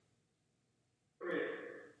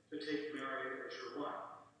take Mary as your wife.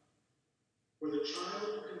 For the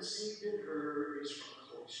child conceived in her is from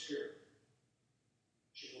the Holy Spirit.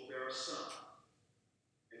 She will bear a son,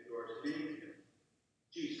 and you are to name him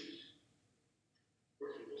Jesus, for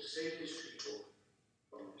he will save his people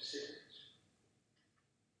from their sins.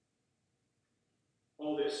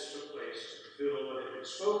 All this took place to fulfill what had been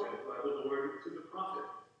spoken by the Lord through the prophet.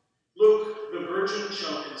 Look, the virgin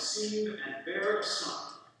shall conceive and bear a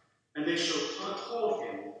son, and they shall call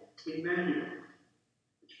him Emmanuel,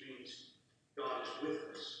 which means God is with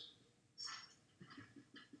us.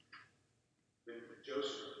 When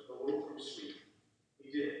Joseph awoke from sleep,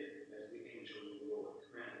 he did as the angel of the Lord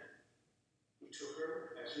commanded. He took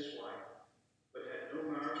her as his wife, but had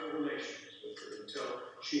no marital relations with her until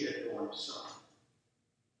she had borne a son.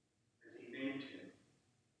 And he named him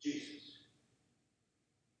Jesus.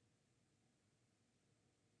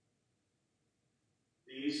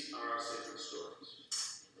 These are our sacred stories.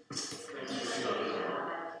 Thanks for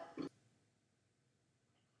coming.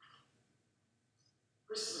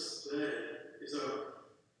 Christmas Day is over,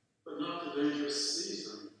 but not the dangerous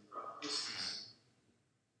season of Christmas.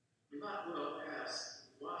 You might well ask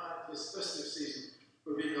why this festive season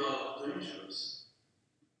would be called dangerous.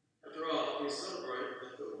 After all, we celebrate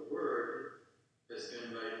that the Word has been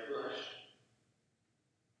made flesh,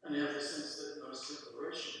 and have the sense that no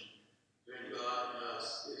separation between God and us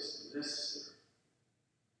is necessary.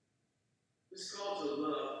 This call to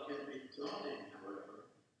love can be daunting, however,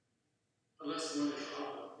 unless one is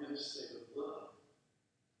often in a state of love,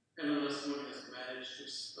 and unless one has managed to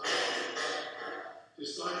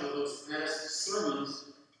stifle those past sermons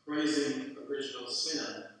praising original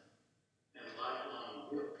sin and lifelong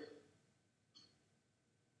guilt.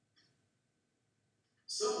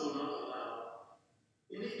 Some will not allow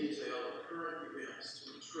any detail of current events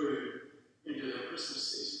to intrude into their Christmas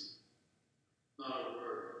season. Not a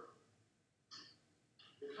word.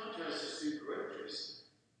 The contrast is too great, Jason,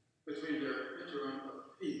 between their interim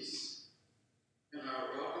of peace and our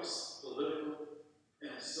raucous political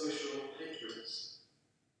and social hatreds,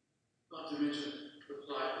 not to mention the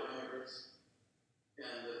plight of immigrants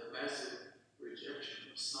and the massive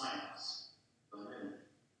rejection of science by many.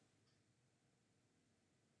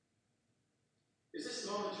 Is this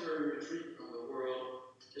momentary retreat from the world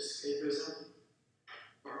escapism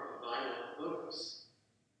or a vital focus?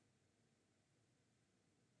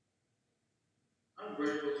 I'm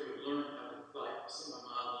grateful to have learned how to fight some of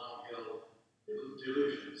my long-held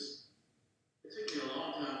delusions. It took me a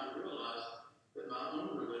long time to realize that my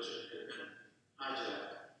own religion had been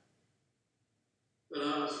hijacked, that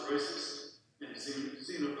I was racist and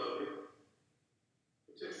xenophobic.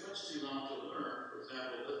 It took much too long to learn, for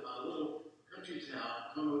example, that my little country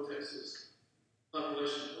town, Como, Texas,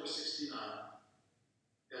 population 469,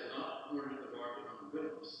 had not cornered the market on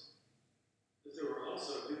goodness. That there were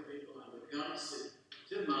also good people in the county seat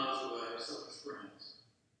 10 miles away, Sulphur Springs,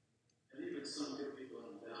 and even some good people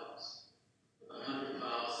in Dallas, 100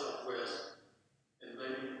 miles southwest, and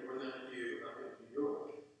maybe more than a few up in New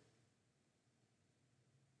York.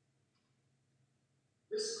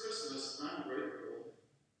 This Christmas, I'm grateful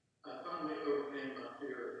I finally overcame my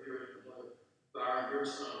fear of hearing another Byron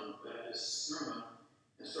Bridgestone Baptist sermon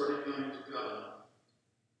and started coming to God.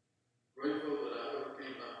 Grateful that I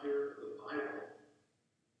overcame my fear of the Bible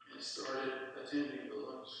and started attending the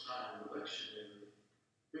lunchtime lecture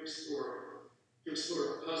to explore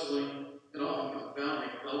puzzling and often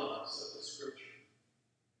confounding elements of the Scripture.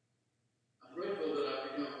 I'm grateful that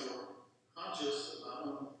I've become more conscious of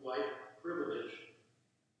my own white privilege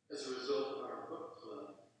as a result of our book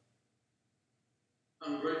club.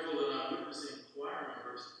 I'm grateful that I'm witnessing choir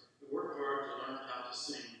members who work hard to learn how to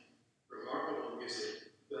sing remarkable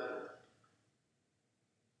music better.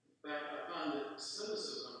 In fact, I find that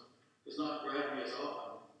cynicism does not grab me as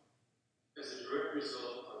often as a direct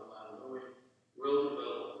result of my knowing,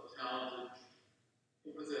 well-developed, talented,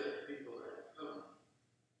 empathetic people at Covenant.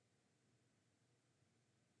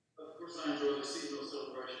 Of course, I enjoy the seasonal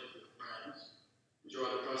celebrations with friends, enjoy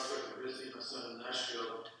the prospect of visiting my son in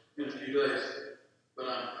Nashville in a few days, but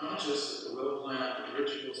I'm conscious that the well-planned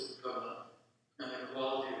rituals of Covenant and the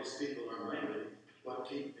quality of his people are mainly what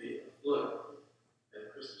keep me afloat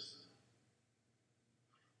at Christmas time.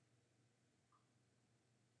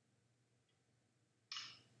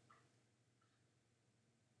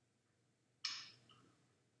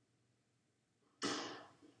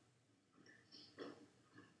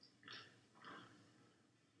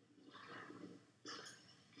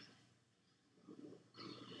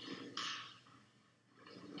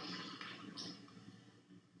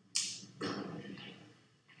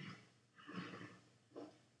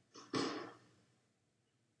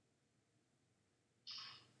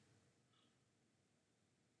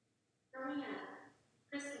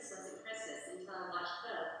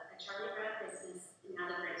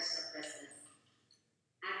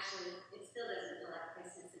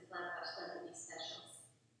 over these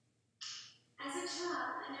specials. As a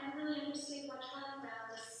child, I never really understood why Charlie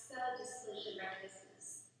Brown was so disillusioned by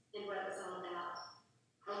Christmas and what it was all about,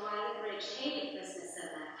 or why the Grinch hated Christmas so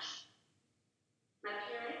much. My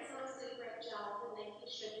parents always did a great job in making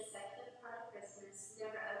sure the secular part of Christmas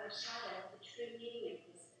never overshadowed the true meaning of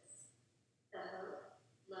Christmas, the hope,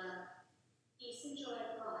 love, peace, and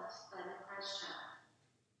joy brought by the Christ child.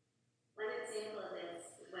 One example of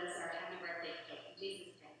this was our happy birthday cake,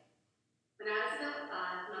 Jesus cake. When I was about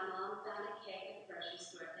 5, my mom found a cake at the grocery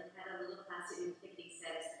store that had a little plastic nativity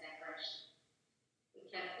set as a decoration. We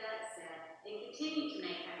kept that set and continue to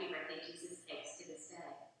make happy birthday Jesus cakes to this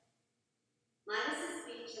day. Linus's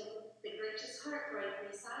speech of the Grinch's heart growing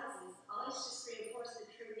 3 sizes always just reinforced the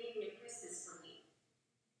true meaning of Christmas for me.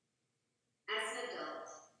 As an adult,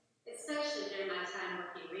 especially during my time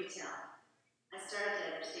working retail, I started to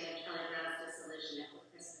understand Charlie Brown's disillusionment with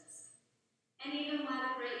Christmas, and even why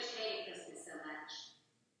the Grinch hated Christmas so much.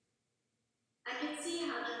 I could see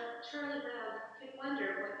how Charlie Brown could wonder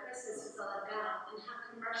what Christmas was all about and how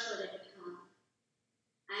commercial it had become.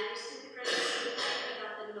 I understood the Grinch's complaint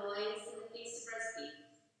about the noise and the feast of roast beef,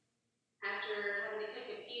 after having to cook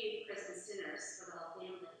a few Christmas dinners for the whole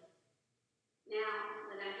family. Now,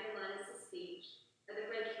 when I hear Linus's speech, or the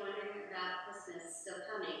Grinch wondering about Christmas still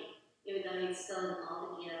coming, even though he's stolen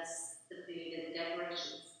all the gifts, the food, and the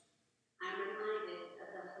decorations, I'm reminded of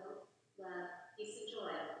the hope, love, peace, and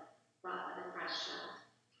joy brought by the Christ child.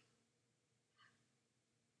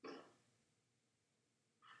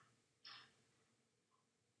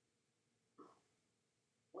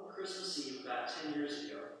 One Christmas Eve, about 10 years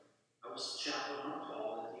ago, I was chaplain on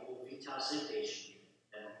call at the old Vitas Inpatient Unit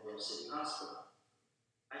at Memorial City Hospital.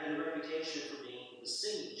 I had a reputation for being the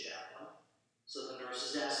singing chaplain, so the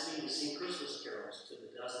nurses asked me to sing Christmas carols to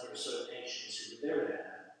the dozen or so patients who were there that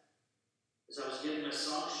night. As I was getting my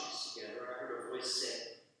song sheets together, I heard a voice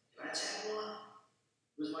say, "Can I tag one?"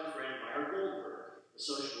 It was my friend Meyer Goldberg, the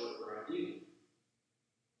social worker on duty.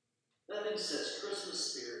 Nothing says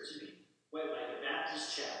Christmas spirit to me quite like a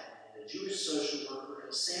Baptist chaplain and a Jewish social worker in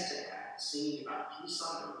a Santa hat singing about peace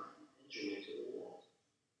on earth and joy to the world.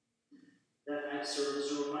 That night served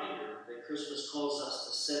as a reminder that Christmas calls us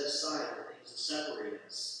to set aside the things that separate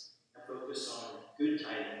us and focus on good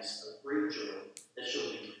tidings of great joy that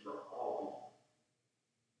shall be for all people.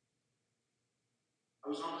 I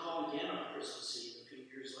was on call again on Christmas Eve a few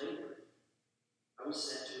years later. I was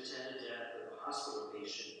sent to attend the death of a hospital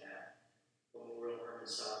patient at Memorial Hermann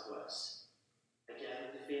Southwest. I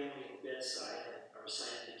gathered the family at the bedside and I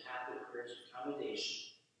recited the Catholic prayers of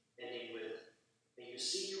commendation, ending with, "May you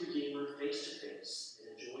see your Redeemer face to face and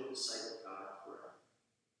enjoy the sight of God forever."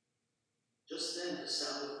 Just then, the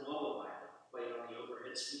sound of lullaby played on the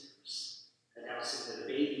overhead speakers, announcing that a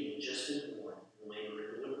baby had just been born in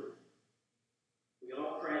labor and delivery. We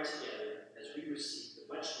all cried together as we received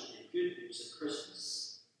the much-needed good news of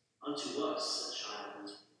Christmas. Unto us a child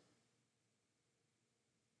is born.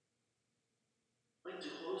 I'd like to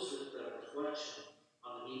close with a reflection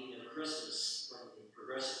on the meaning of Christmas from the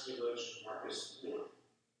progressive theologian Marcus Moore.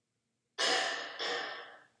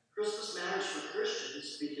 Christmas matters for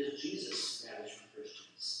Christians because Jesus matters for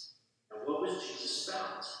Christians. And what was Jesus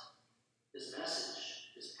about? His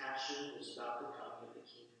message, his passion was about the coming of the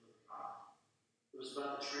kingdom of God. It was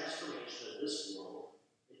about the transformation of this world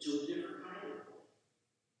into a different kind of world.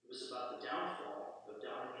 It was about the downfall of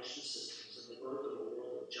domination systems and the birth of a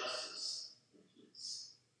world of justice and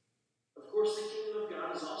peace. Of course, the kingdom of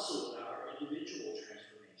God is also about our individual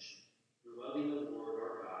transformation through loving the Lord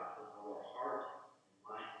our God with all our heart and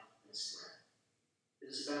mind and strength. It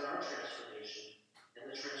is about our transformation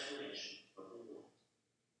and the transformation of the world.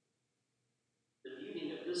 The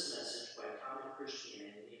muting of this message by common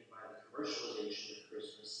Christianity and by the commercialization of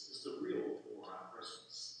Christmas is the real war on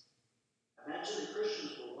Christmas. Imagine that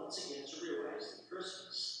Christians were once again to realize that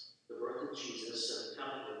Christmas, the birth of Jesus and the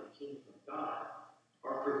coming of the kingdom of God,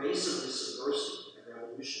 are pervasively subversive